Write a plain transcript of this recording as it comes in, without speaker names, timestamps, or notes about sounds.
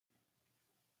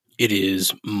It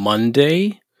is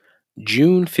Monday,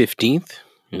 June 15th,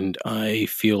 and I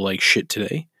feel like shit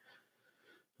today.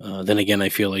 Then again, I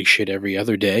feel like shit every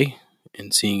other day,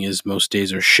 and seeing as most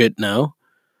days are shit now,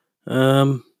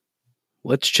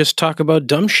 let's just talk about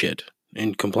dumb shit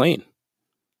and complain.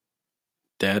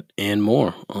 That and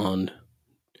more on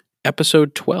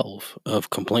episode 12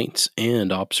 of Complaints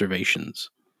and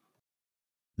Observations.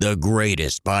 The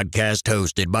greatest podcast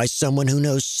hosted by someone who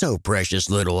knows so precious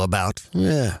little about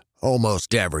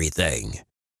almost everything.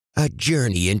 A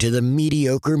journey into the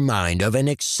mediocre mind of an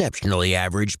exceptionally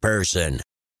average person.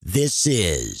 This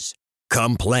is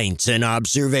Complaints and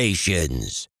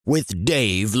Observations with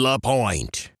Dave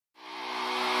LaPointe.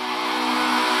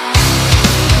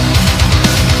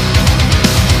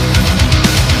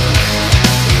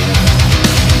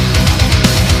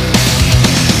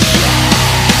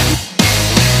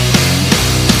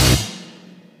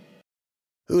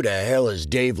 Who the hell is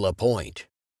Dave LaPointe?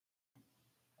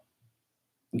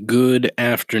 Good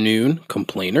afternoon,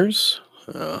 complainers.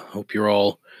 Hope you're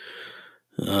all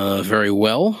very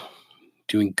well,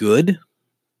 doing good,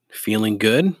 feeling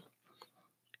good.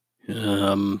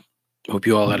 Hope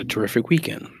you all had a terrific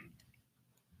weekend.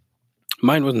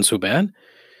 Mine wasn't so bad.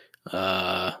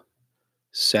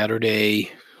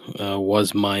 Saturday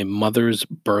was my mother's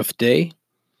birthday,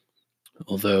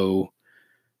 although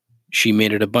she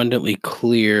made it abundantly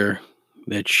clear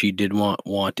that she did not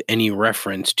want any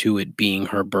reference to it being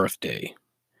her birthday.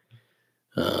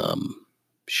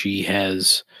 She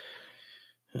has,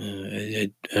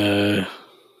 I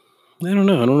don't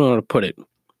know how to put it.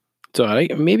 So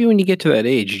maybe when you get to that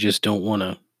age, you just don't want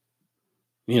to,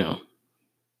 you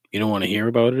don't want to hear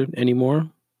about it anymore.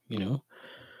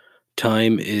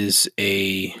 Time is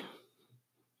it's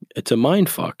a mind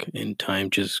fuck, and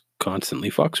time just constantly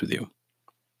fucks with you.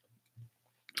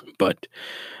 But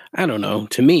I don't know.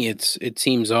 To me, it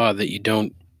seems odd that you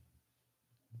don't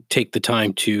take the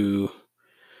time to,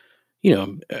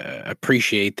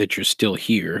 appreciate that you're still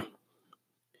here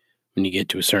when you get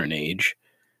to a certain age,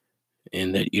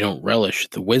 and that you don't relish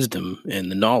the wisdom and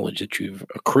the knowledge that you've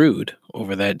accrued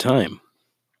over that time.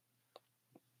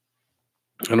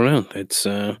 I don't know. It's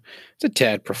a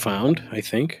tad profound, I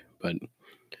think, but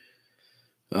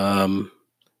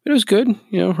it was good.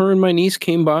 Her and my niece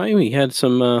came by. We had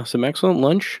some excellent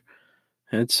lunch.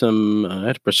 Had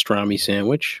a pastrami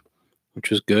sandwich, which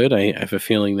was good. I have a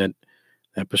feeling that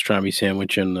pastrami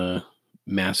sandwich and the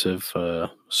massive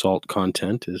salt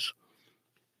content is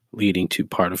leading to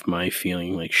part of my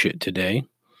feeling like shit today.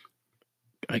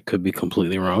 I could be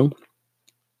completely wrong.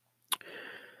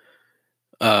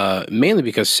 Mainly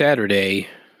because Saturday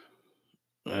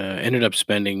ended up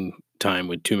spending time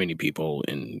with too many people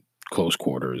in close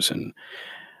quarters. And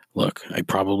look, I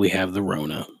probably have the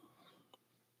Rona.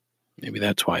 Maybe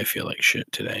that's why I feel like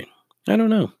shit today. I don't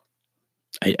know.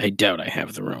 I doubt I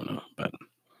have the Rona, but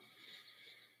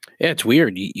yeah, it's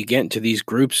weird. You get into these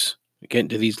groups, you get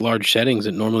into these large settings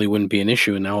that normally wouldn't be an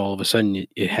issue, and now all of a sudden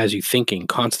it has you thinking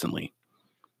constantly.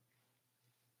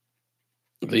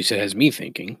 At least it has me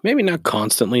thinking. Maybe not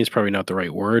constantly, it's probably not the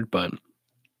right word, but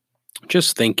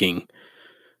just thinking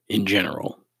in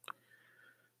general.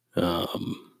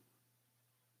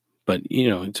 But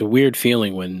it's a weird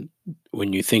feeling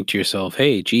when you think to yourself,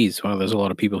 hey, geez, wow, there's a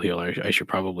lot of people here. I should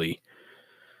probably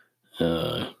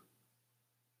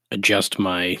adjust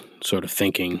my sort of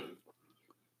thinking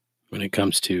when it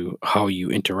comes to how you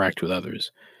interact with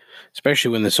others,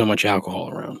 especially when there's so much alcohol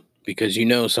around, because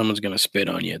someone's going to spit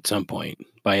on you at some point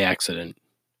by accident.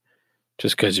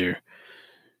 Just because you're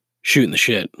shooting the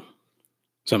shit,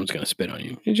 someone's going to spit on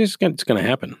you. It's going to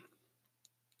happen.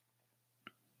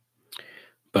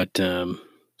 But so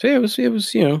yeah, it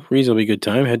was reasonably good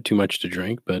time. Had too much to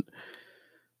drink, but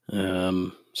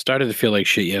started to feel like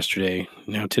shit yesterday.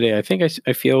 Now today, I think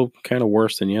I feel kind of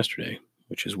worse than yesterday,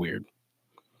 which is weird.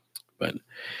 But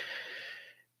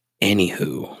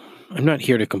anywho, I'm not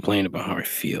here to complain about how I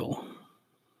feel.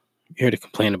 I'm here to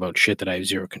complain about shit that I have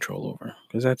zero control over,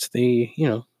 because that's the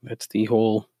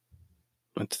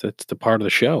part of the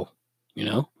show.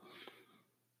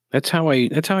 That's how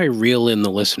I reel in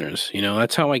the listeners.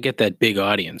 That's how I get that big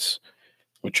audience,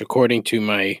 which according to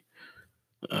my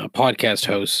podcast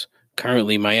hosts,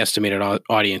 currently my estimated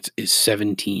audience is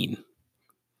 17.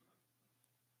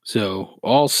 So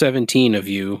all 17 of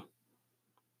you,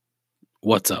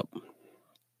 what's up?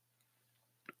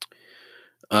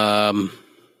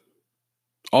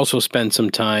 Also spent some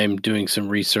time doing some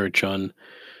research on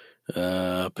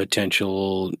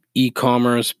potential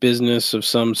e-commerce business of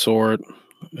some sort.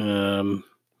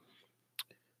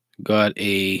 Got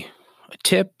a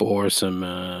tip or some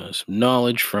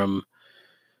knowledge from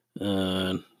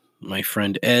my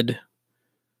friend Ed.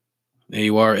 There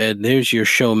you are, Ed. There's your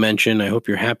show mention. I hope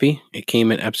you're happy. It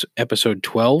came in episode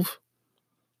 12.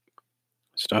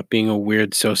 Stop being a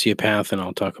weird sociopath, and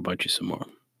I'll talk about you some more.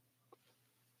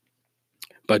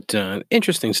 But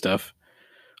interesting stuff.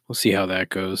 We'll see how that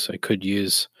goes. I could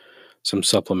use some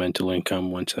supplemental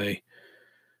income once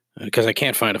because I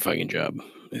can't find a fucking job.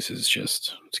 This is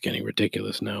just, it's getting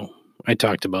ridiculous now. I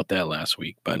talked about that last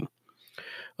week, but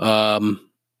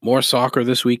more soccer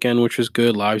this weekend, which was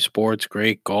good. Live sports,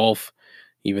 great. Golf,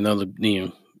 even though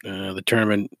the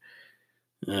tournament,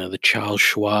 the Charles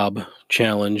Schwab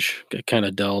Challenge got kind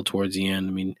of dull towards the end.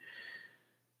 I mean,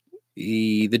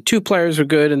 the two players were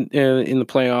good in the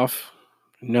playoff.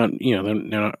 Not they're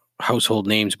not household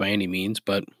names by any means,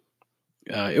 but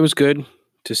it was good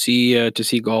to see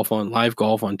live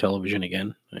golf on television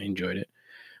again. I enjoyed it,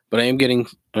 but I am getting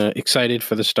excited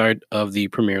for the start of the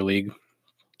Premier League.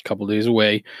 A couple days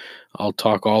away. I'll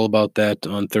talk all about that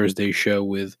on Thursday's show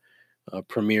with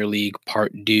Premier League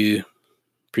Part 2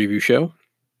 preview show.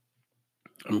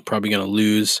 I'm probably going to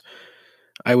lose,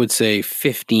 I would say,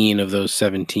 15 of those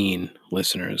 17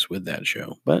 listeners with that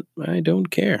show, but I don't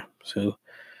care. So,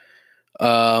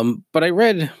 but I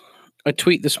read a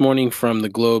tweet this morning from the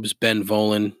Globe's Ben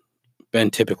Volan.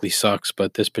 Ben typically sucks,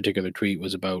 but this particular tweet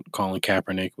was about Colin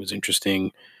Kaepernick. It was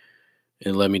interesting.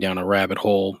 It led me down a rabbit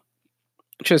hole.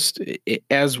 Just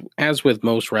as with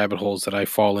most rabbit holes that I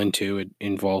fall into, it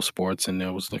involves sports, and I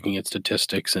was looking at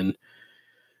statistics, and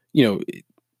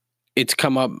it's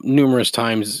come up numerous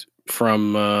times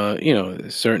from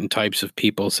certain types of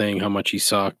people saying how much he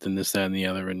sucked and this, that, and the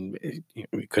other, and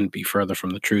it couldn't be further from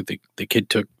the truth. The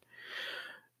kid took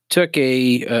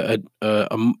a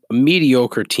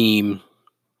mediocre team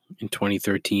in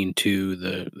 2013 to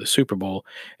the Super Bowl,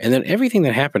 and then everything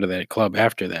that happened to that club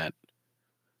after that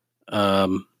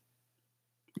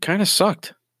kind of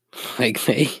sucked. Like,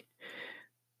 they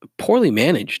poorly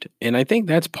managed, and I think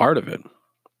that's part of it.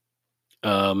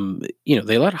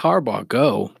 They let Harbaugh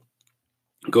go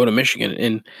to Michigan,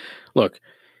 and look,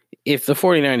 if the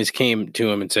 49ers came to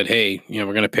him and said, hey, we're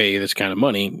going to pay you this kind of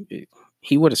money,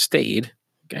 he would have stayed.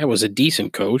 Guy was a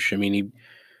decent coach. I mean,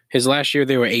 his last year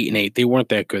they were 8-8. They weren't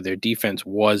that good. Their defense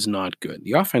was not good.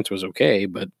 The offense was okay,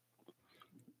 but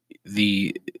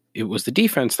it was the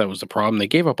defense that was the problem. They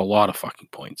gave up a lot of fucking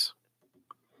points.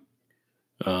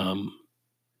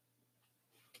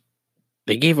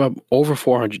 They gave up over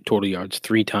 400 total yards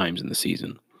 3 times in the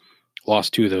season.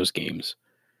 Lost 2 of those games.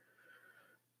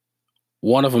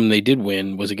 One of them they did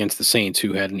win was against the Saints,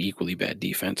 who had an equally bad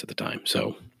defense at the time.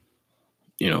 So,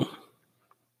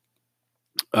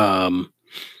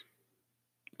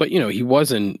 but he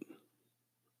wasn't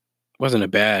a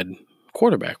bad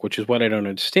quarterback, which is what I don't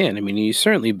understand. I mean, he's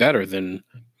certainly better than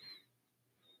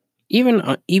even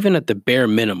at the bare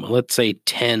minimum, let's say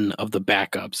 10 of the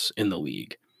backups in the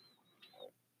league.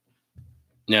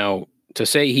 Now, to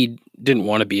say he didn't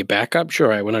want to be a backup,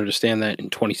 sure, I would understand that in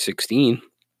 2016.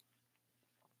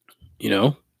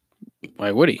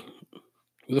 Why would he?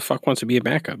 Who the fuck wants to be a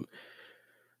backup?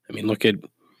 I mean, look at,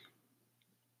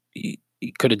 he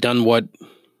could have done what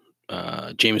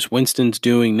Jameis Winston's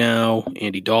doing now,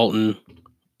 Andy Dalton.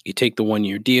 You take the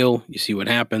 1-year deal, you see what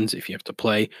happens if you have to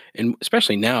play. And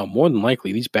especially now, more than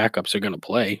likely, these backups are going to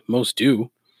play. Most do.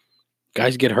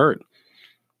 Guys get hurt.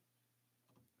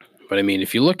 But, I mean,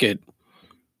 if you look at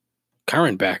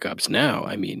current backups now,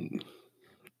 I mean,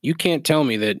 you can't tell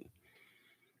me that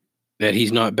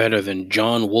he's not better than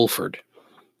John Wolford.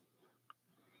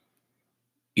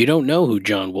 You don't know who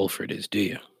John Wolford is, do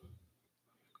you?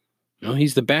 No,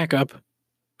 he's the backup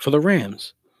for the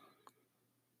Rams,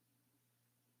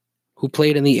 who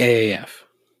played in the AAF.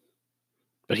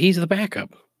 But he's the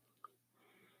backup.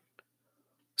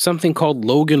 Something called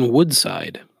Logan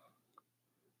Woodside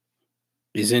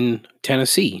is in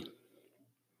Tennessee.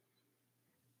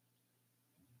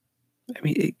 I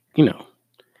mean,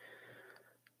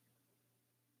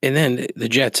 And then the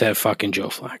Jets have fucking Joe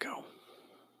Flacco.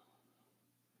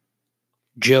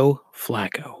 Joe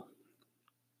Flacco.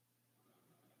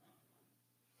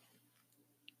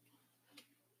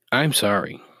 I'm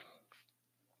sorry,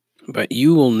 but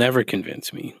you will never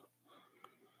convince me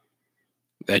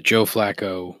that Joe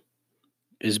Flacco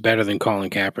is better than Colin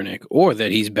Kaepernick, or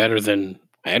that he's better than,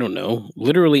 I don't know,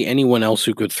 literally anyone else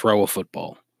who could throw a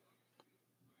football.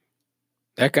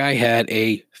 That guy had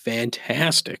a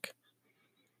fantastic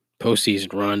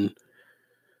postseason run.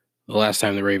 The last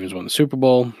time the Ravens won the Super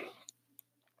Bowl,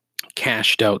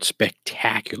 cashed out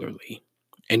spectacularly,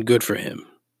 and good for him.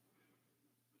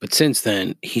 But since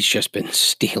then, he's just been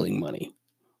stealing money.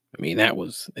 I mean,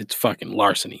 it's fucking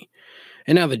larceny.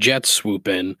 And now the Jets swoop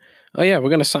in Oh, yeah, we're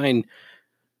going to sign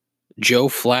Joe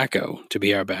Flacco to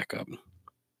be our backup.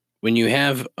 When you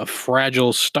have a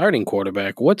fragile starting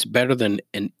quarterback, what's better than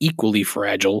an equally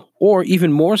fragile or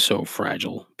even more so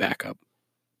fragile backup?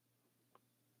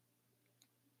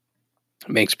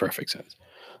 Makes perfect sense.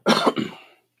 I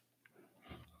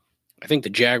think the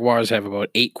Jaguars have about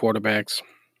 8 quarterbacks.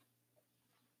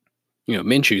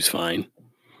 Minshew's fine.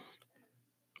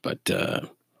 But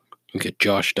you get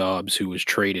Josh Dobbs, who was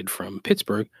traded from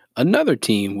Pittsburgh, another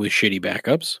team with shitty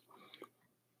backups.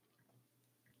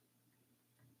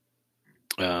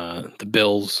 The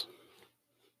Bills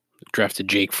drafted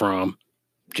Jake Fromm.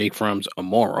 Jake Fromm's a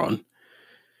moron.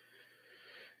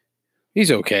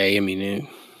 He's okay. I mean,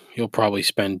 he'll probably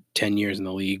spend 10 years in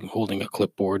the league holding a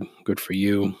clipboard. Good for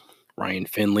you. Ryan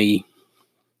Finley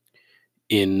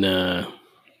in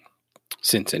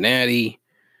Cincinnati.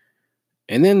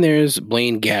 And then there's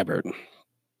Blaine Gabbert.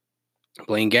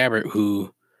 Blaine Gabbert,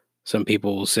 who some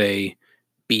people will say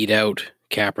beat out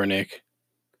Kaepernick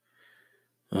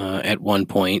at one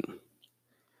point.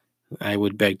 I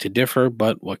would beg to differ,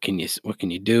 but what can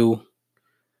you do?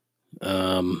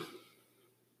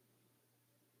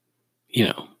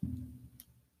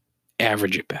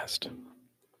 Average at best.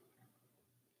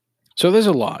 So there's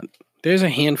a lot. There's a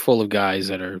handful of guys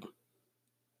that are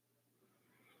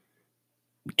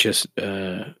just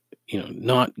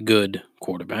not good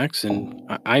quarterbacks, and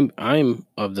I'm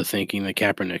of the thinking that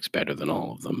Kaepernick's better than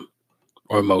all of them,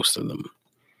 or most of them.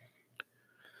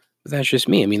 But that's just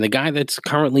me. I mean, the guy that's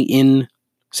currently in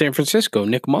San Francisco,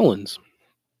 Nick Mullins,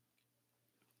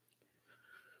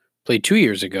 played 2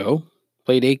 years ago,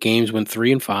 played 8 games, went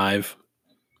 3-5,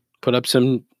 put up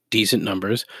some decent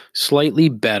numbers, slightly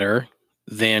better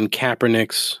than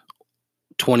Kaepernick's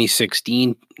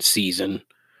 2016 season,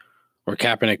 where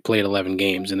Kaepernick played 11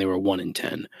 games and they were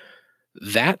 1-10.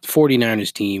 That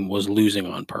 49ers team was losing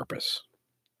on purpose.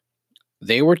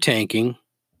 They were tanking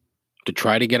to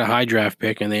try to get a high draft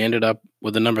pick, and they ended up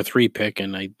with a number 3 pick,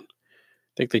 and I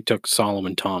think they took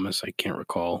Solomon Thomas. I can't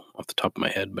recall off the top of my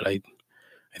head, but I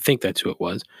think that's who it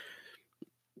was.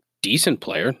 Decent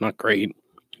player, not great,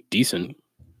 decent.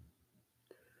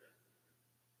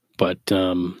 But,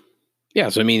 so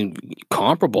I mean,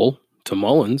 comparable to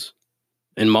Mullins.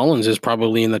 And Mullins is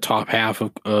probably in the top half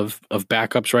of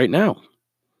backups right now.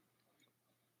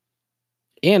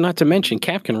 And not to mention,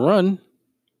 Cap can run.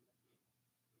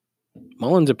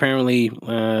 Mullins apparently,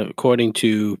 according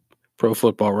to Pro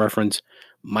Football Reference,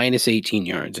 minus 18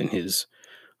 yards in his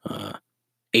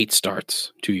 8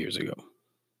 starts 2 years ago,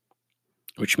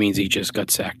 which means he just got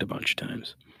sacked a bunch of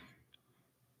times.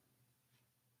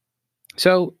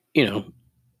 So,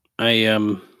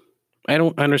 I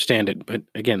don't understand it, but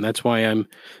again, that's why I'm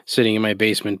sitting in my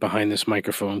basement behind this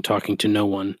microphone talking to no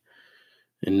one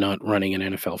and not running an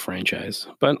NFL franchise.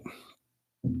 But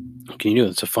what can you do?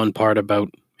 It's a fun part about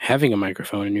having a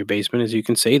microphone in your basement is you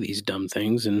can say these dumb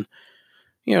things and,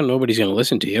 nobody's going to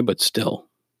listen to you, but still,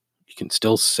 you can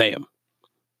still say them.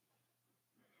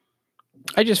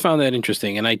 I just found that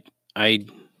interesting, and I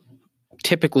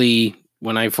typically,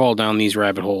 when I fall down these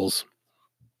rabbit holes,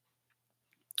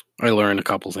 I learn a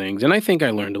couple things, and I think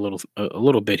I learned a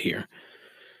little bit here.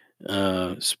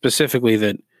 Specifically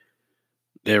that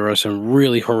there are some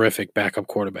really horrific backup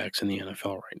quarterbacks in the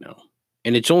NFL right now,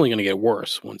 and it's only going to get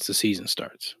worse once the season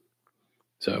starts.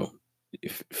 So,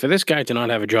 for this guy to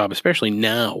not have a job, especially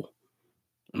now,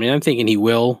 I mean, I'm thinking he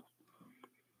will,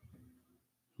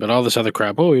 but all this other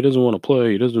crap. Oh, he doesn't want to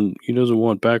play. He doesn't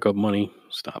want backup money.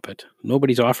 Stop it.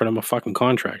 Nobody's offered him a fucking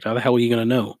contract. How the hell are you going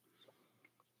to know?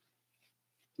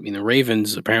 I mean, the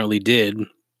Ravens apparently did,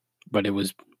 but it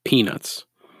was peanuts.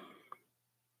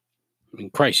 I mean,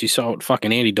 Christ, you saw what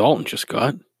fucking Andy Dalton just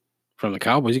got from the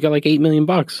Cowboys. He got like $8 million.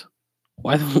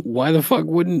 Why the fuck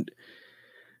wouldn't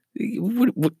even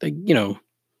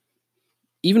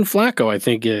Flacco, I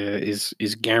think,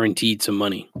 is guaranteed some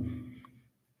money.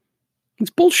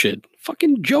 It's bullshit.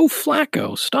 Fucking Joe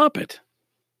Flacco. Stop it.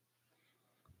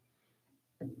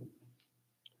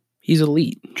 He's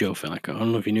elite, Joe Flacco. I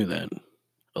don't know if you knew that.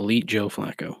 Elite Joe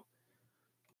Flacco.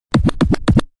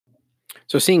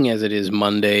 So seeing as it is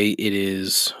Monday, it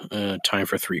is time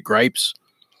for 3 gripes.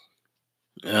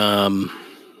 Considering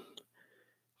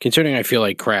I feel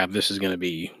like crap, this is going to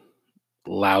be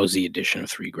lousy edition of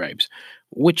 3 gripes,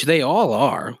 which they all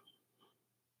are.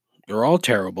 They're all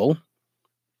terrible.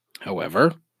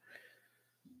 However,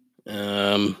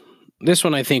 this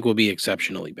one I think will be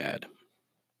exceptionally bad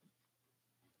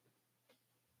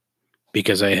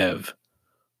because I have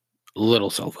little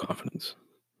self-confidence.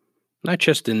 Not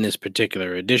just in this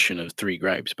particular edition of 3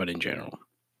 gripes, but in general.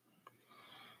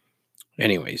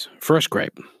 Anyways, first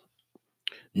gripe.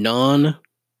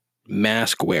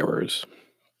 non-mask wearers.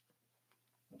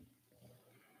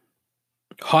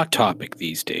 Hot topic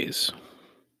these days.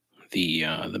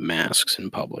 The masks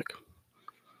in public.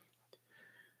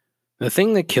 The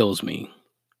thing that kills me.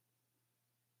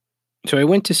 So I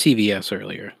went to CVS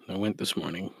earlier. I went this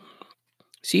morning.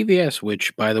 CVS,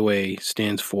 which, by the way,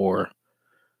 stands for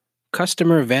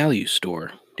Customer Value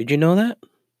Store. Did you know that?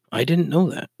 I didn't know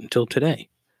that until today.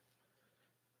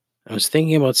 I was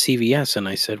thinking about CVS and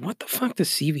I said, what the fuck does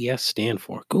CVS stand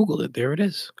for? Googled it. There it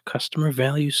is. Customer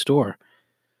Value Store.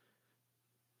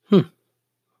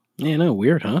 Yeah, no,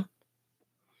 weird, huh?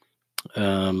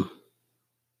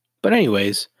 But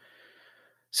anyways,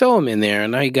 so I'm in there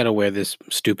and I got to wear this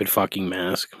stupid fucking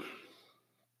mask.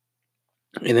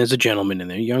 And there's a gentleman in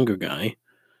there, younger guy,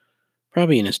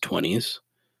 probably in his 20s,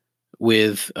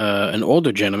 with an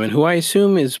older gentleman who I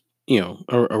assume is,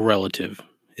 a relative,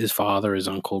 his father, his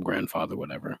uncle, grandfather,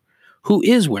 whatever, who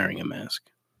is wearing a mask.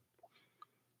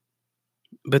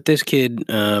 But this kid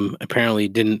apparently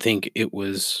didn't think it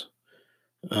was,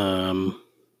 either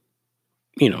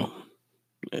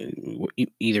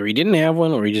he didn't have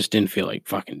one or he just didn't feel like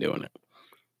fucking doing it.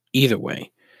 Either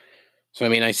way. So,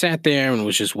 I sat there and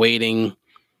was just waiting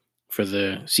for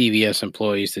the CVS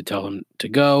employees to tell him to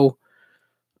go.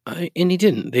 And he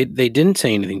didn't. They didn't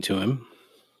say anything to him.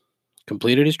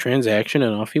 Completed his transaction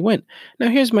and off he went. Now,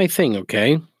 here's my thing,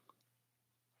 okay?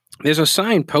 There's a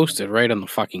sign posted right on the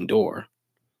fucking door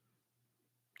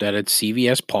that it's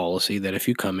CVS policy that if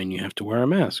you come in, you have to wear a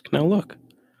mask. Now, look,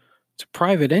 it's a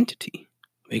private entity.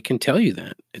 They can tell you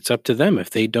that. It's up to them. If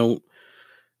they don't,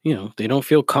 they don't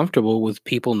feel comfortable with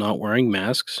people not wearing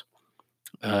masks,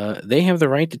 they have the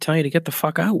right to tell you to get the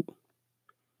fuck out.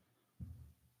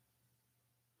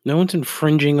 No one's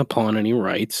infringing upon any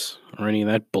rights or any of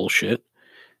that bullshit.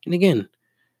 And again,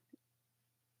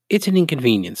 it's an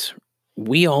inconvenience.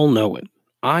 We all know it.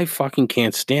 I fucking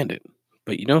can't stand it.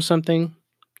 But you know something?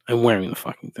 I'm wearing the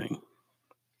fucking thing.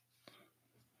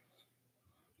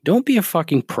 Don't be a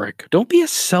fucking prick. Don't be a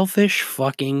selfish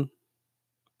fucking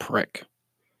prick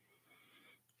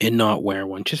and not wear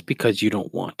one just because you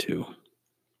don't want to.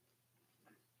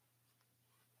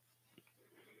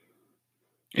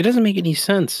 It doesn't make any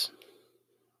sense.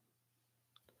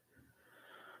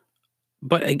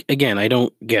 But again, I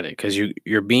don't get it because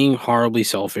you're being horribly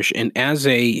selfish. And as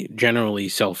a generally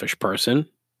selfish person,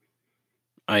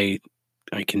 I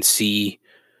can see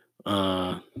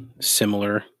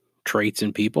similar traits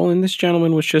in people. And this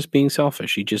gentleman was just being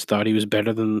selfish. He just thought he was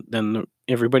better than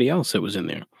everybody else that was in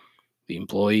there. The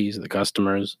employees, the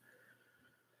customers.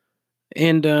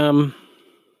 And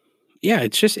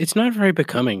it's not very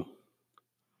becoming.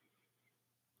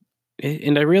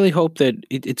 And I really hope that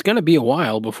it's going to be a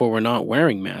while before we're not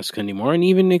wearing masks anymore. And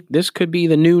even this could be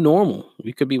the new normal.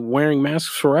 We could be wearing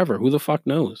masks forever. Who the fuck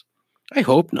knows? I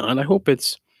hope not. I hope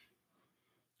it's,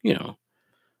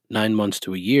 9 months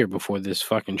to a year before this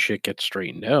fucking shit gets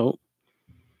straightened out.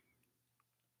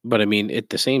 But at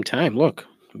the same time, look,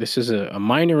 this is a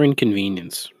minor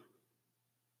inconvenience.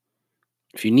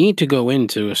 If you need to go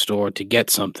into a store to get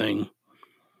something,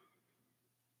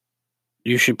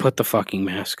 you should put the fucking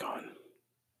mask on.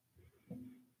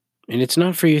 And it's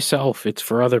not for yourself, it's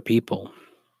for other people.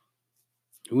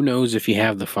 Who knows if you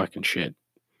have the fucking shit?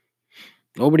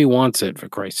 Nobody wants it, for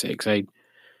Christ's sakes. I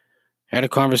had a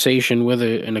conversation with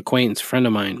an acquaintance, friend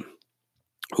of mine,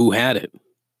 who had it.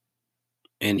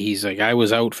 And he's like, I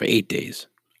was out for 8 days.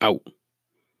 Out.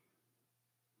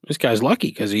 This guy's lucky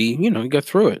because he got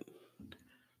through it.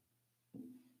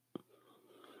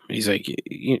 He's like,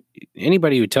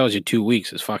 anybody who tells you 2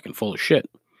 weeks is fucking full of shit.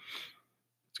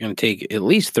 It's going to take at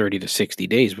least 30 to 60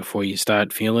 days before you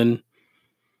start feeling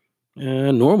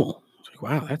normal. It's like,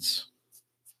 wow, that's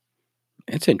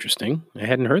interesting. I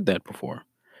hadn't heard that before.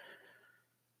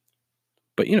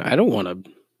 But, I don't want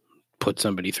to put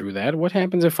somebody through that. What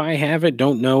happens if I have it,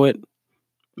 don't know it,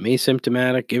 I'm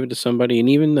asymptomatic, give it to somebody, and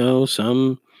even though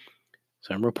some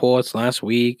reports last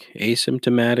week,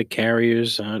 asymptomatic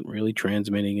carriers aren't really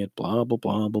transmitting it, blah, blah,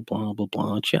 blah, blah, blah, blah,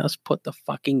 blah. Just put the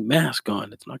fucking mask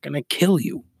on. It's not going to kill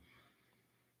you.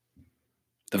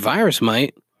 The virus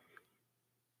might,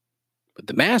 but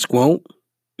the mask won't,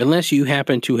 unless you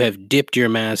happen to have dipped your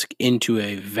mask into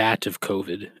a vat of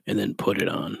COVID and then put it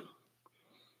on.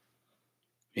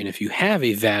 And if you have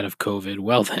a vat of COVID,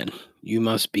 well then, you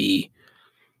must be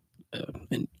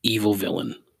an evil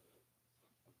villain.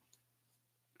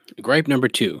 Gripe number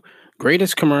 2.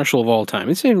 Greatest commercial of all time.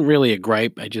 This isn't really a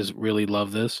gripe. I just really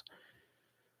love this.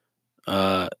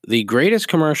 The greatest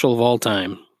commercial of all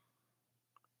time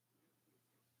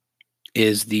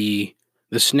is the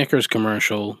Snickers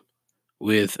commercial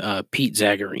with Pete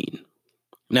Zagurine.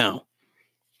 Now,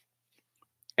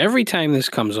 every time this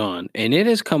comes on, and it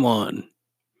has come on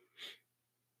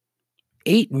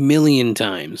 8 million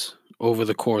times over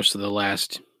the course of the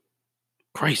last,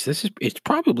 Christ, it's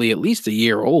probably at least a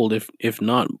year old, if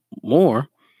not more.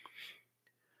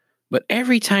 But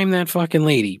every time that fucking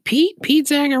lady, Pete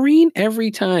Zagurine, every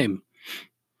time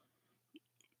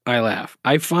I laugh.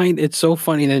 I find it so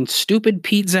funny. Then stupid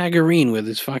Pete Zagurine with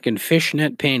his fucking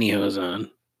fishnet pantyhose on.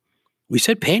 We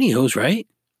said pantyhose, right?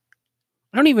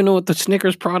 I don't even know what the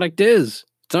Snickers product is.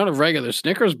 It's not a regular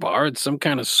Snickers bar. It's some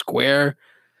kind of square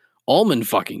almond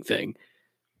fucking thing.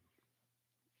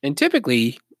 And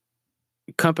typically,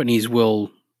 companies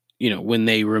will, when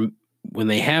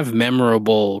they have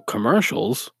memorable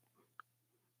commercials,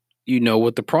 you know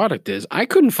what the product is. I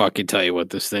couldn't fucking tell you what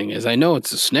this thing is. I know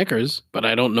it's a Snickers, but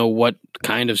I don't know what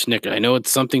kind of Snickers. I know it's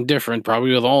something different,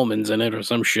 probably with almonds in it or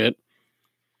some shit.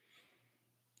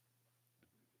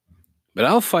 But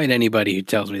I'll fight anybody who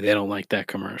tells me they don't like that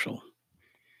commercial.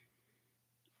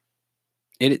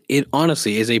 It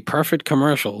honestly is a perfect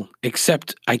commercial,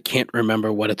 except I can't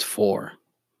remember what it's for.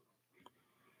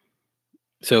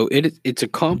 So it's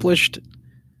accomplished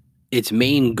its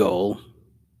main goal.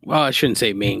 Well, I shouldn't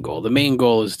say main goal. The main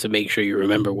goal is to make sure you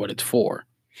remember what it's for.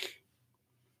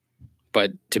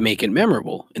 But to make it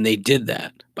memorable. And they did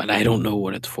that. But I don't know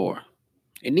what it's for.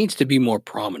 It needs to be more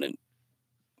prominent.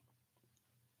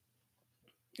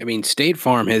 I mean, State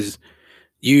Farm has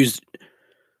used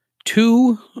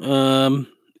 2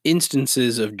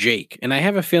 instances of Jake. And I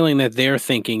have a feeling that their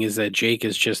thinking is that Jake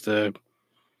is just a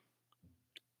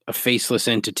faceless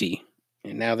entity.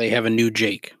 And now they have a new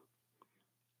Jake.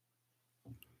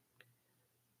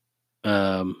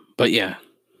 But yeah,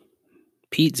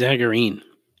 Pete Zagurine,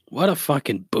 what a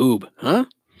fucking boob, huh?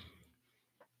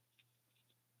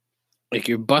 Like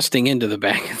you're busting into the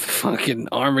back of the fucking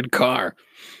armored car,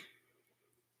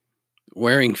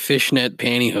 wearing fishnet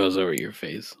pantyhose over your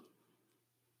face.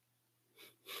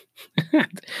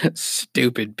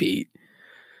 Stupid Pete.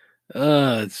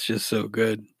 It's just so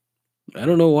good. I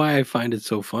don't know why I find it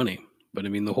so funny, but I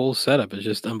mean the whole setup is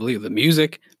just unbelievable. The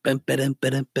music, like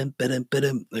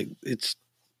it's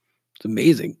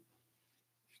amazing.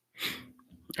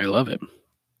 I love it.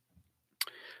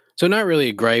 So not really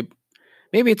a gripe.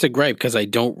 Maybe it's a gripe because I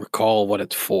don't recall what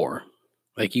it's for.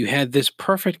 Like you had this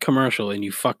perfect commercial and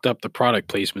you fucked up the product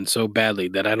placement so badly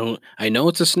that I know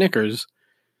it's a Snickers,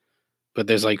 but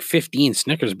there's like 15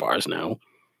 Snickers bars now.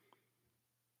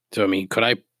 So I mean, could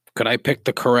I pick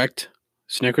the correct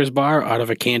Snickers bar out of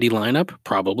a candy lineup?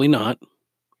 Probably not.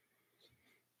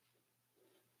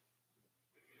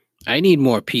 I need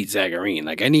more Pete Zagurine.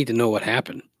 Like I need to know what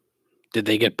happened. Did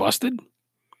they get busted?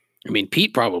 I mean,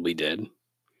 Pete probably did.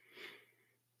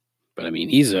 But I mean,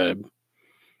 he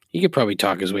could probably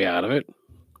talk his way out of it.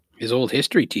 His old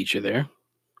history teacher there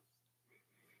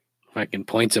fucking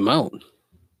points him out.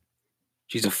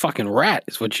 She's a fucking rat,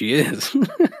 is what she is.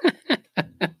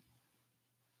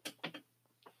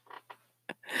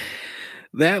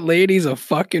 That lady's a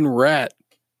fucking rat.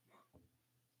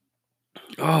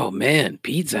 Oh man,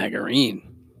 Pete Zagurine.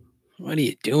 What are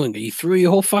you doing? You threw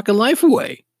your whole fucking life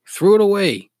away. Threw it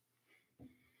away.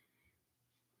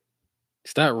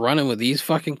 Start running with these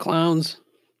fucking clowns.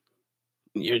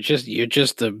 You're just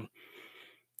a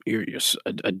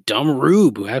dumb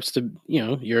rube who has to,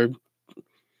 you're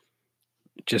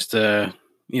just a,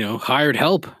 hired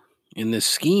help in this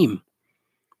scheme.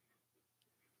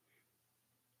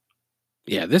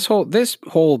 Yeah, this whole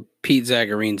Pete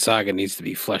Zagurine saga needs to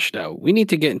be fleshed out. We need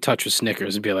to get in touch with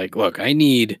Snickers and be like, look, I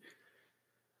need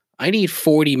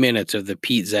 40 minutes of the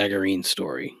Pete Zagurine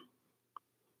story.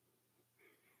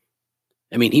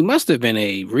 I mean, he must have been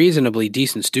a reasonably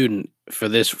decent student for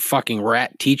this fucking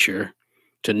rat teacher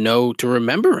to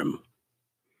remember him.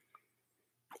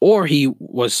 Or he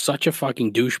was such a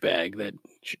fucking douchebag that,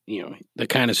 the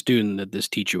kind of student that this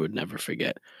teacher would never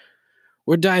forget.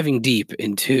 We're diving deep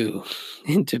into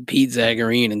Pete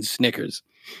Zagurine and Snickers.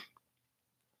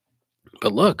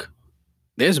 But look,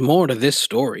 there's more to this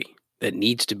story that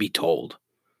needs to be told.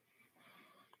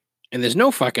 And there's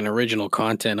no fucking original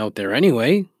content out there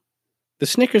anyway. The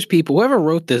Snickers people, whoever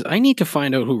wrote this, I need to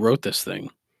find out who wrote this thing.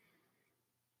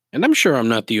 And I'm sure I'm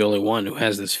not the only one who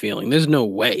has this feeling. There's no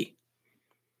way.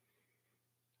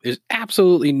 There's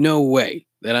absolutely no way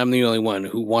that I'm the only one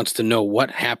who wants to know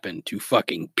what happened to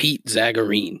fucking Pete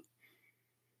Zagurine.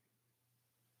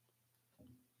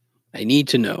 I need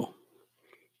to know.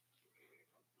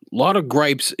 A lot of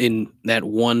gripes in that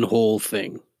one whole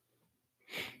thing.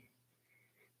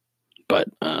 But,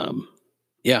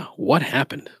 yeah, what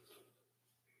happened?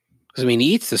 Because, I mean,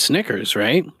 he eats the Snickers,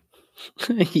 right?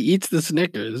 He eats the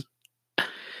Snickers.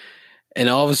 And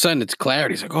all of a sudden it's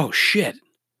clarity. He's like, oh shit.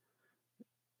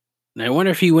 And I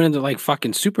wonder if he went into like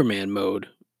fucking Superman mode.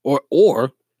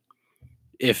 Or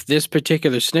if this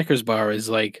particular Snickers bar is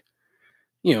like,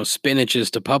 spinaches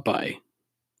to Popeye.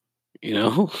 He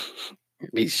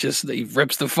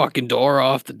rips the fucking door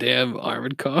off the damn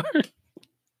armored car.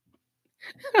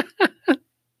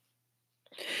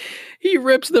 He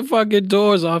rips the fucking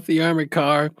doors off the armored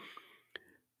car.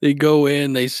 They go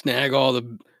in, they snag all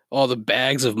the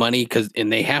bags of money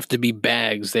and they have to be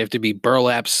bags. They have to be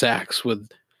burlap sacks with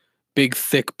big,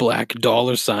 thick black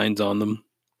dollar signs on them.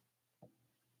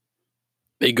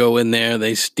 They go in there,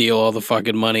 they steal all the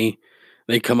fucking money.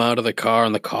 They come out of the car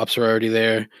and the cops are already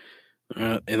there.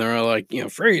 And they're all like,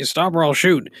 freeze, stop or I'll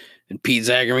shoot. And Pete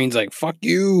Zagurine's like, fuck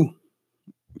you.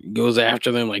 He goes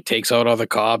after them, like takes out all the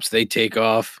cops. They take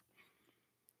off.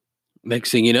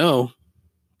 Next thing you know,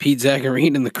 Pete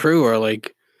Zagurine and the crew are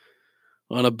like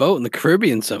on a boat in the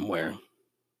Caribbean somewhere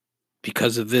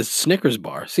because of this Snickers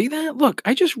bar. See that? Look,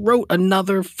 I just wrote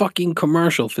another fucking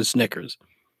commercial for Snickers.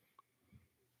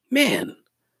 Man.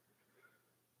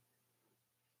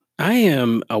 I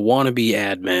am a wannabe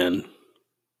ad man.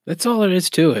 That's all there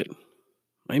is to it.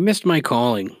 I missed my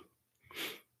calling.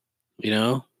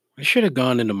 I should have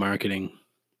gone into marketing.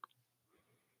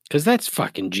 Because that's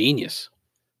fucking genius.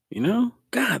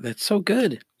 God, that's so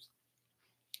good.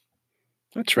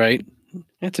 That's right.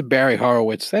 That's a Barry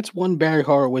Horowitz. That's one Barry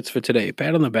Horowitz for today.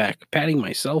 Pat on the back. Patting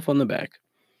myself on the back.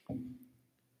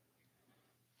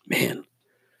 Man.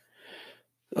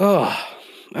 Oh,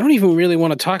 I don't even really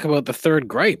want to talk about the third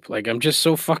gripe. Like, I'm just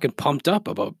so fucking pumped up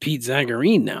about Pete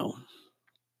Zagurine now.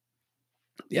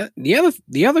 Yeah,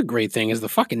 the other great thing is the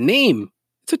fucking name.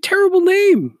 It's a terrible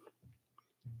name.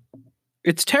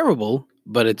 It's terrible,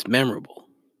 but it's memorable.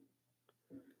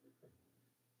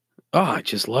 Oh, I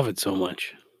just love it so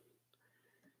much.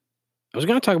 I was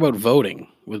going to talk about voting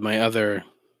with my other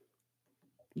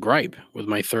gripe, with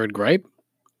my third gripe.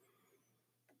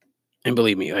 And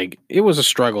believe me, like, it was a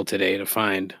struggle today to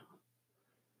find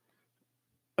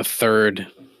a third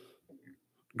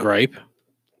gripe.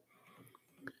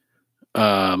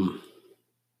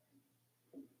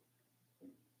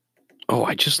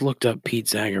 I just looked up Pete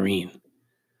Zagurine.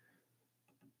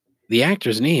 The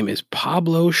actor's name is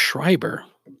Pablo Schreiber.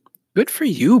 Good for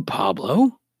you,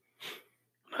 Pablo.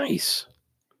 Nice.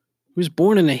 He was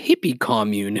born in a hippie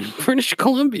commune in British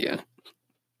Columbia.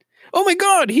 Oh my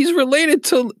God, he's related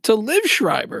to Liv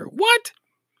Schreiber. What?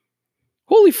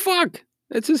 Holy fuck.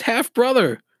 That's his half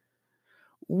brother.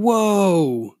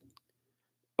 Whoa.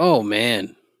 Oh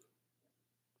man.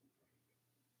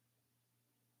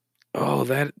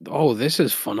 This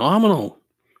is phenomenal.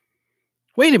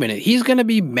 Wait a minute, he's going to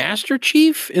be Master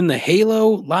Chief in the Halo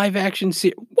live action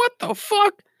series. What the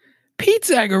fuck? Pete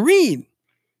Zagurine.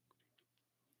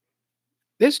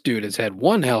 This dude has had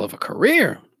one hell of a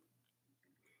career.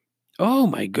 Oh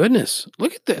my goodness.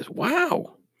 Look at this.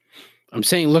 Wow. I'm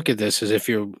saying look at this as if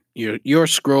you're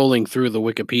scrolling through the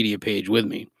Wikipedia page with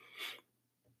me.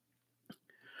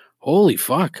 Holy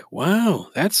fuck. Wow,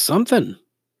 that's something.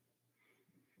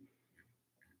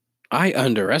 I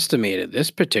underestimated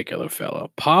this particular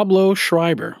fellow, Pablo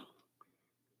Schreiber.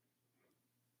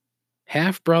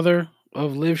 Half-brother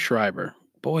of Liv Schreiber.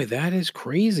 Boy, that is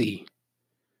crazy.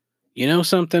 You know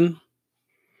something?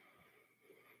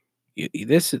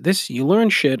 You learn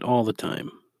shit all the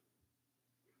time.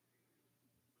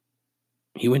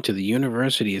 He went to the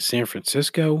University of San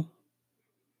Francisco,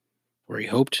 where he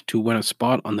hoped to win a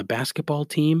spot on the basketball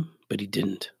team, but he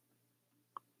didn't.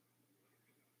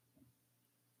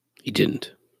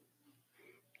 And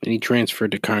he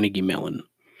transferred to Carnegie Mellon.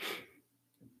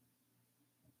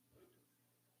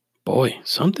 Boy,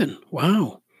 something.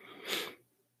 Wow.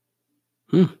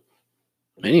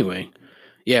 Anyway,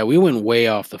 yeah, we went way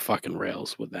off the fucking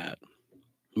rails with that.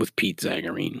 With Pete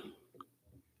Zagurine.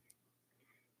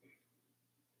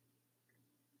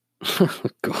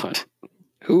 God.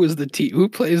 Who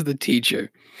plays the teacher?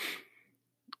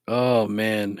 Oh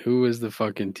man, who is the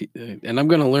fucking and I'm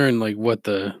gonna learn like what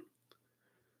the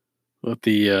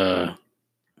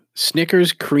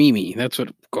Snickers Creamy. That's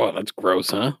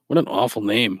gross, huh? What an awful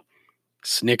name.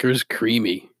 Snickers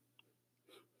Creamy.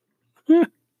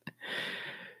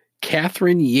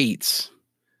 Catherine Yates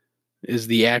is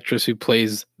the actress who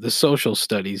plays the social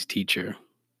studies teacher.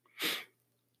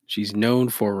 She's known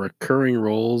for recurring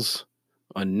roles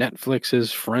on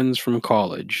Netflix's Friends from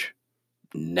College.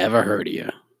 Never heard of you.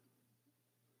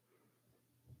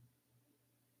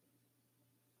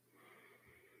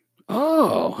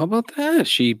 Oh, how about that?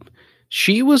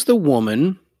 She was the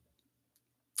woman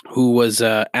who was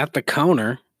at the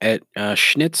counter at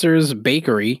Schnitzer's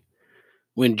Bakery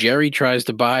when Jerry tries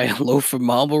to buy a loaf of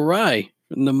marble rye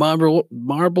in the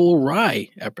marble rye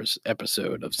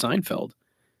episode of Seinfeld.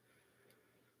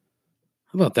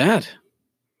 How about that?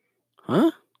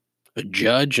 Huh? A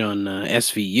judge on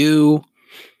SVU.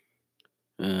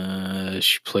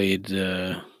 She played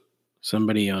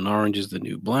somebody on Orange is the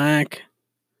New Black.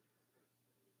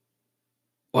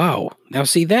 Wow. Now,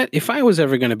 see that if I was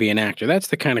ever going to be an actor, that's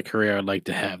the kind of career I'd like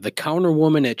to have. The counter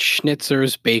woman at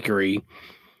Schnitzer's Bakery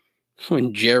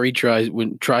when Jerry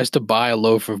tries to buy a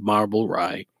loaf of marble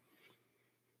rye.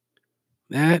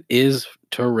 That is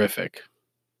terrific.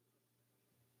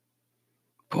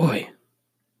 Boy.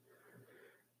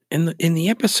 In the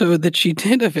episode that she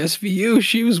did of SVU,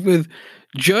 she was with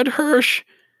Judd Hirsch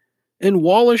and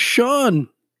Wallace Shawn.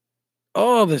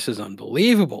 Oh, this is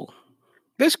unbelievable.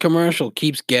 This commercial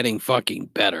keeps getting fucking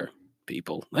better,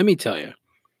 people. Let me tell you.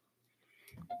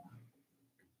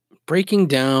 Breaking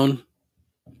down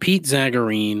Pete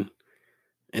Zagurine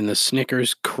and the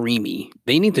Snickers Creamy.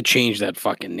 They need to change that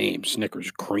fucking name,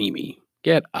 Snickers Creamy.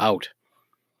 Get out.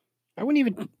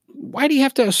 Why do you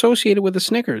have to associate it with the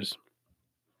Snickers?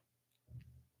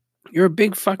 You're a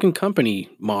big fucking company,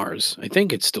 Mars. I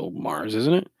think it's still Mars,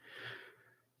 isn't it?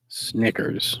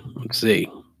 Snickers. Let's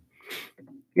see.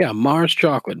 Yeah, Mars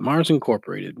Chocolate. Mars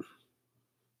Incorporated.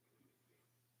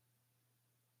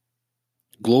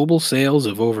 Global sales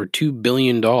of over $2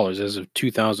 billion as of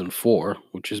 2004,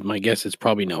 which is my guess it's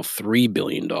probably now $3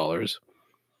 billion.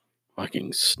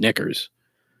 Fucking Snickers.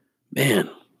 Man.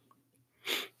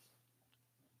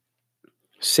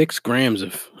 6 grams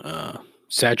of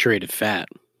saturated fat.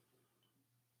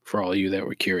 For all of you that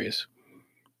were curious.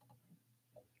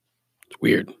 It's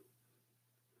weird.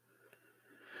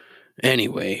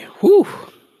 Anyway, whew.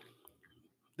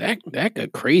 That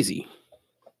got crazy.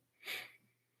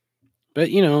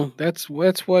 But, that's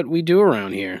what we do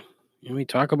around here. We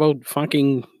talk about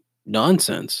fucking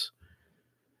nonsense.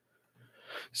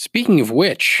 Speaking of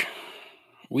which,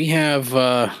 we have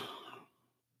some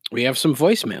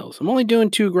voicemails. I'm only doing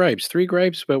 3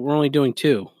 gripes, but we're only doing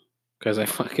 2 because I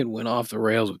fucking went off the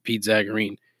rails with Pete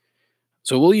Zagurine.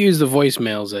 So we'll use the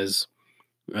voicemails as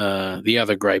the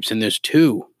other gripes, and there's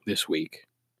 2 this week.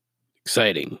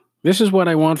 Exciting. This is what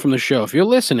I want from the show. If you're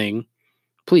listening,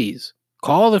 please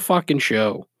call the fucking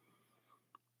show.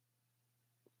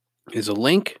 There's a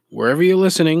link wherever you're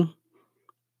listening.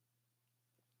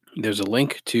 There's a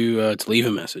link to leave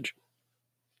a message.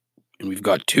 And we've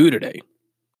got 2 today.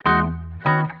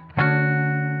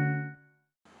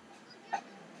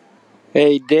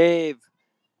 Hey, Dave.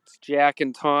 It's Jack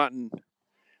and Taunton.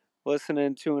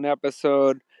 Listening to an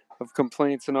episode of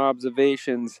Complaints and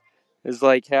Observations is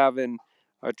like having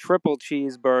a triple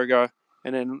cheeseburger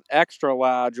and an extra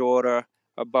large order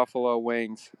of buffalo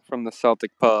wings from the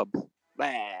Celtic pub.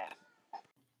 Blah.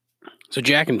 So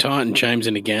Jack and Taunton chimes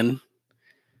in again.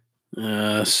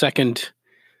 Second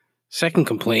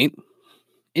complaint.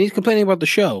 And he's complaining about the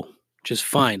show, which is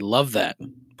fine. Love that.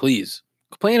 Please.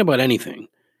 Complain about anything.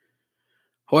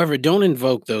 However, don't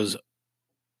invoke those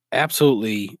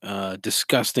absolutely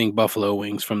disgusting buffalo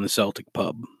wings from the Celtic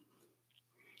pub.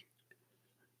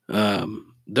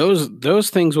 Those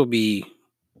things will be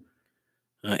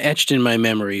etched in my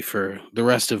memory for the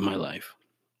rest of my life.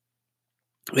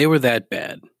 They were that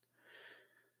bad.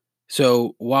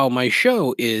 So while my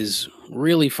show is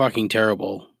really fucking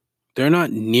terrible, they're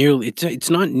not nearly. It's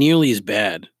not nearly as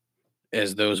bad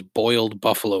as those boiled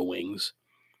buffalo wings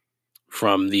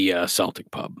from the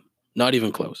Celtic pub. Not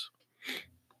even close.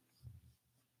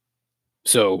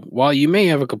 So while you may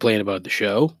have a complaint about the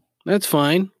show, that's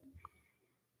fine.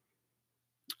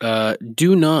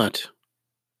 Do not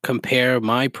compare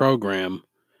my program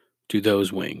to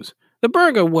those wings. The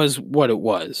burger was what it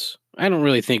was. I don't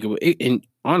really think it, and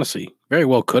honestly, very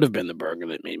well could have been the burger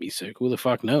that made me sick. Who the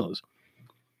fuck knows?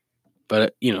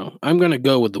 But, I'm going to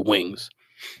go with the wings.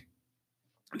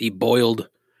 The boiled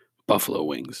buffalo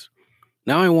wings.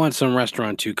 Now I want some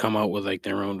restaurant to come out with like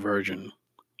their own version.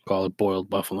 Call it boiled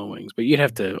buffalo wings. But you'd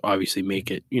have to obviously make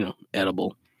it,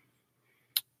 edible.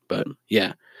 But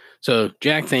yeah. So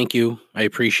Jack, thank you. I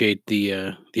appreciate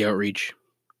the outreach.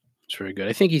 It's very good.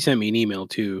 I think he sent me an email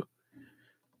too.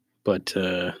 But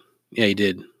yeah, he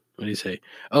did. What did he say?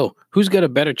 Oh, who's got a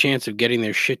better chance of getting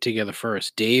their shit together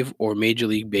first, Dave or Major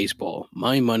League Baseball?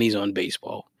 My money's on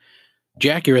baseball.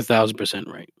 Jack, you're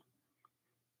 1,000% right.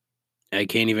 I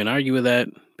can't even argue with that.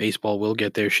 Baseball will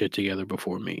get their shit together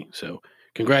before me. So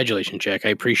congratulations, Jack. I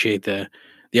appreciate the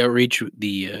outreach,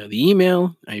 the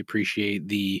email. I appreciate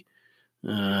the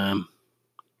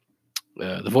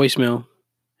voicemail,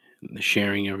 the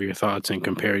sharing of your thoughts and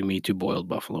comparing me to boiled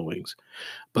buffalo wings.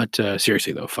 But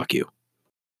seriously, though, fuck you.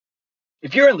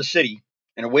 If you're in the city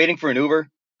and are waiting for an Uber,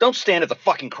 don't stand at the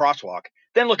fucking crosswalk.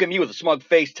 Then look at me with a smug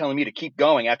face telling me to keep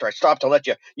going after I stop to let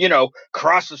you,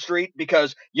 cross the street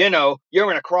because, you're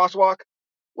in a crosswalk.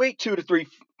 Wait 2 to 3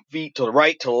 feet to the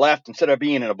right, to the left, instead of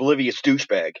being an oblivious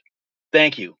douchebag.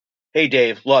 Thank you. Hey,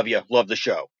 Dave. Love you. Love the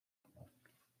show.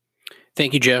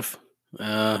 Thank you, Jeff.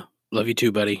 Love you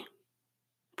too, buddy.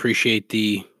 Appreciate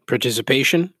the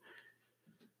participation.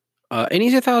 And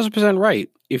he's 1,000% right.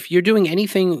 If you're doing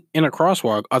anything in a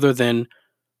crosswalk other than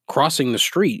crossing the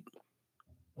street,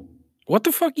 what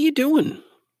the fuck are you doing?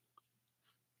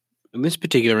 In this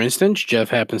particular instance, Jeff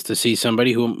happens to see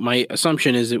somebody who my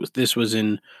assumption is this was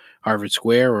in Harvard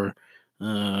Square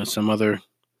or some other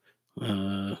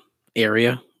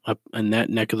area up in that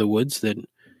neck of the woods that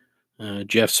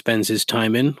Jeff spends his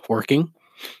time in working.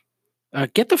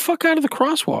 Get the fuck out of the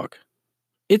crosswalk.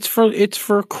 It's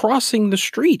for crossing the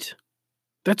street.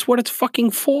 That's what it's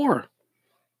fucking for.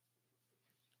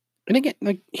 And again,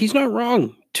 like, he's not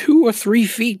wrong. 2 or 3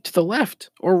 feet to the left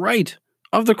or right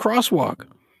of the crosswalk.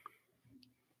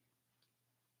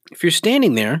 If you're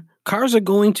standing there, cars are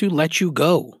going to let you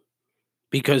go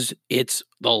because it's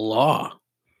the law.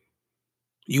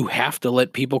 You have to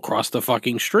let people cross the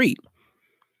fucking street.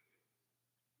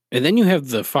 And then you have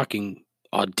the fucking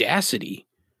audacity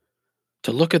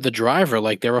to look at the driver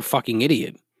like they're a fucking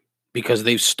idiot because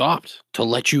they've stopped to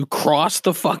let you cross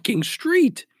the fucking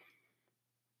street.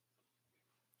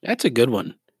 That's a good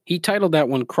one. He titled that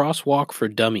one Crosswalk for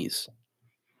Dummies.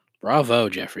 Bravo,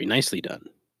 Jeffrey. Nicely done.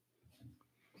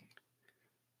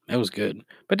 That was good.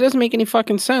 But it doesn't make any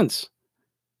fucking sense.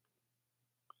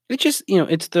 It just,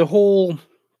 it's the whole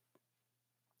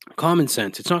common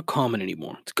sense. It's not common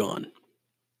anymore. It's gone.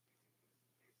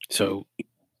 So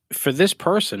for this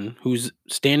person who's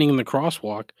standing in the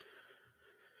crosswalk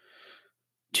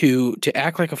to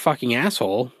act like a fucking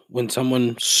asshole when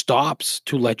someone stops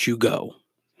to let you go,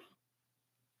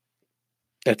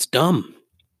 that's dumb.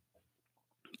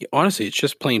 Honestly, it's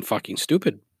just plain fucking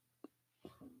stupid.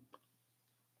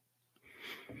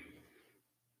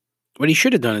 What he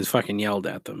should have done is fucking yelled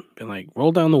at them. Been like,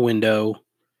 roll down the window.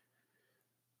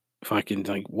 Fucking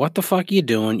like, what the fuck are you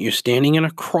doing? You're standing in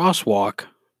a crosswalk,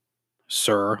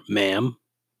 sir, ma'am,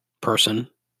 person.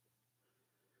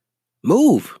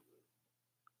 Move.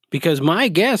 Because my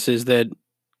guess is that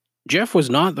Jeff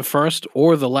was not the first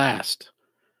or the last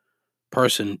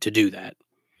person to do that.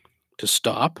 To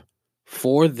stop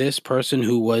for this person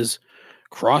who was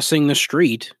crossing the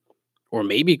street, or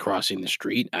maybe crossing the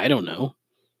street, I don't know.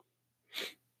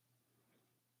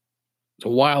 It's a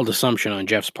wild assumption on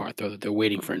Jeff's part, though, that they're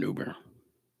waiting for an Uber.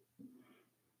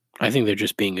 I think they're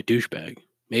just being a douchebag.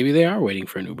 Maybe they are waiting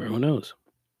for an Uber. Who knows?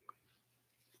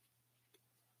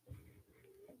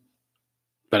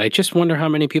 But I just wonder how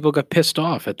many people got pissed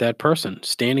off at that person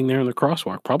standing there in the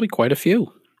crosswalk. Probably quite a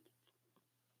few.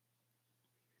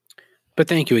 But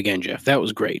thank you again, Jeff. That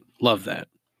was great. Love that.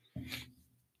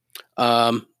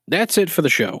 That's it for the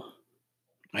show.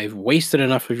 I've wasted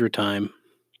enough of your time.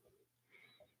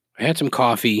 I had some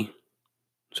coffee,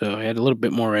 so I had a little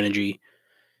bit more energy.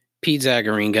 Pete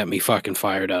Zagurine got me fucking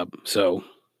fired up. So,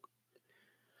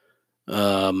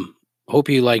 hope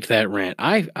you liked that rant.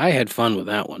 I had fun with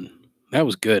that one. That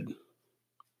was good.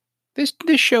 This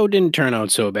show didn't turn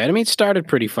out so bad. I mean, it started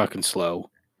pretty fucking slow.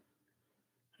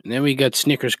 And then we got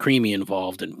Snickers Creamy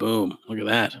involved, and boom, look at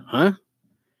that, huh?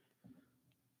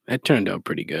 That turned out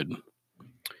pretty good.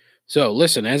 So,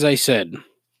 listen, as I said,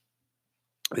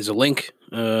 there's a link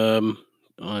on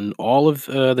all of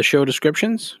the show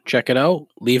descriptions. Check it out.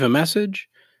 Leave a message.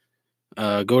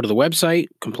 Go to the website,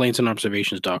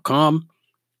 complaintsandobservations.com.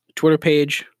 Twitter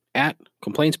page,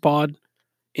 @ComplaintsPod.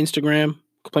 Instagram,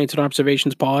 Complaints and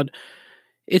Observations Pod.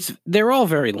 They're all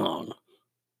very long.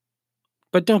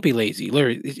 But don't be lazy.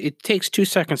 Literally, it takes 2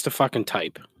 seconds to fucking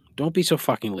type. Don't be so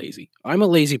fucking lazy. I'm a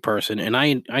lazy person, and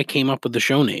I came up with the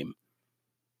show name.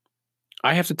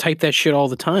 I have to type that shit all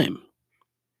the time.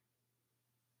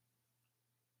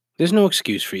 There's no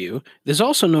excuse for you. There's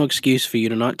also no excuse for you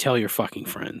to not tell your fucking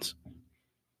friends.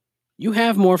 You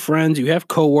have more friends. You have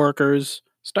coworkers.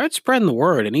 Start spreading the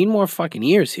word. I need more fucking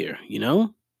ears here,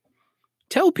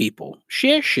 Tell people.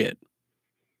 Share shit.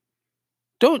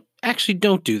 Don't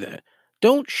do that.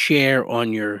 Don't share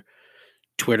on your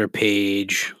Twitter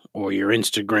page or your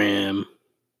Instagram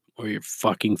or your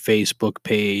fucking Facebook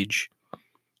page.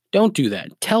 Don't do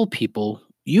that. Tell people.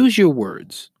 Use your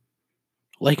words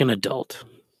like an adult.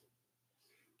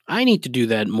 I need to do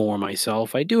that more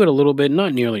myself. I do it a little bit,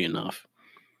 not nearly enough.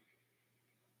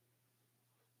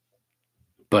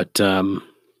 But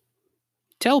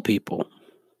tell people.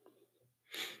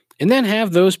 And then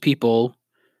have those people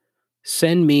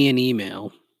send me an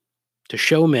email to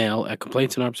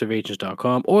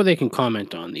showmail@complaintsandobservations.com, or they can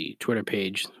comment on the Twitter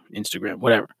page, Instagram,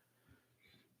 whatever.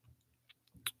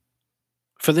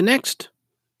 For the next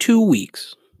 2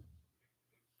 weeks,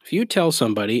 if you tell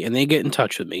somebody and they get in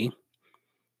touch with me,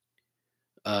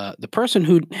 the person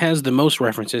who has the most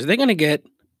references, they're going to get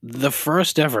the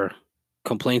first ever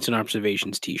Complaints and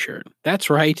Observations t-shirt. That's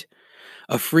right.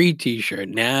 A free t-shirt.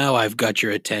 Now I've got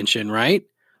your attention, right?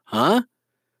 Huh?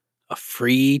 A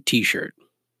free t-shirt.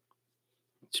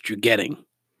 That's what you're getting.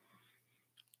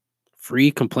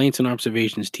 Free Complaints and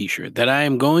Observations t-shirt that I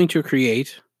am going to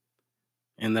create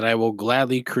and that I will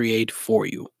gladly create for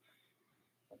you.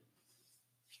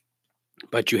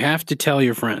 But you have to tell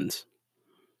your friends.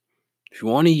 If you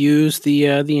want to use the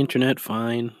internet,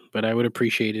 fine. But I would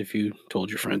appreciate it if you told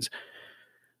your friends.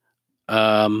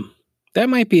 That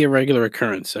might be a regular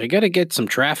occurrence. I got to get some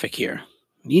traffic here.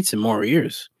 Need some more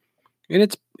ears.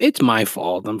 And it's my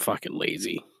fault. I'm fucking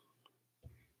lazy.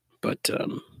 But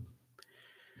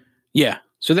yeah.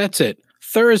 So that's it.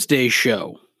 Thursday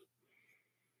show.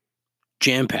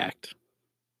 Jam-packed.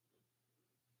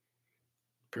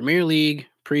 Premier League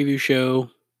preview show.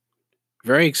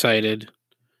 Very excited.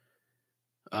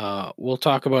 We'll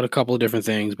talk about a couple of different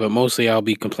things, but mostly I'll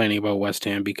be complaining about West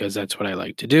Ham because that's what I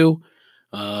like to do.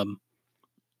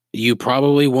 You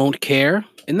probably won't care,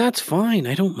 and that's fine.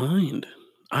 I don't mind.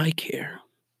 I care.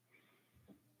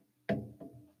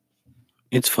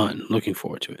 It's fun. Looking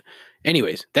forward to it.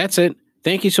 Anyways, that's it.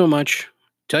 Thank you so much.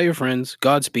 Tell your friends.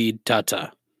 Godspeed.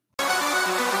 Ta-ta.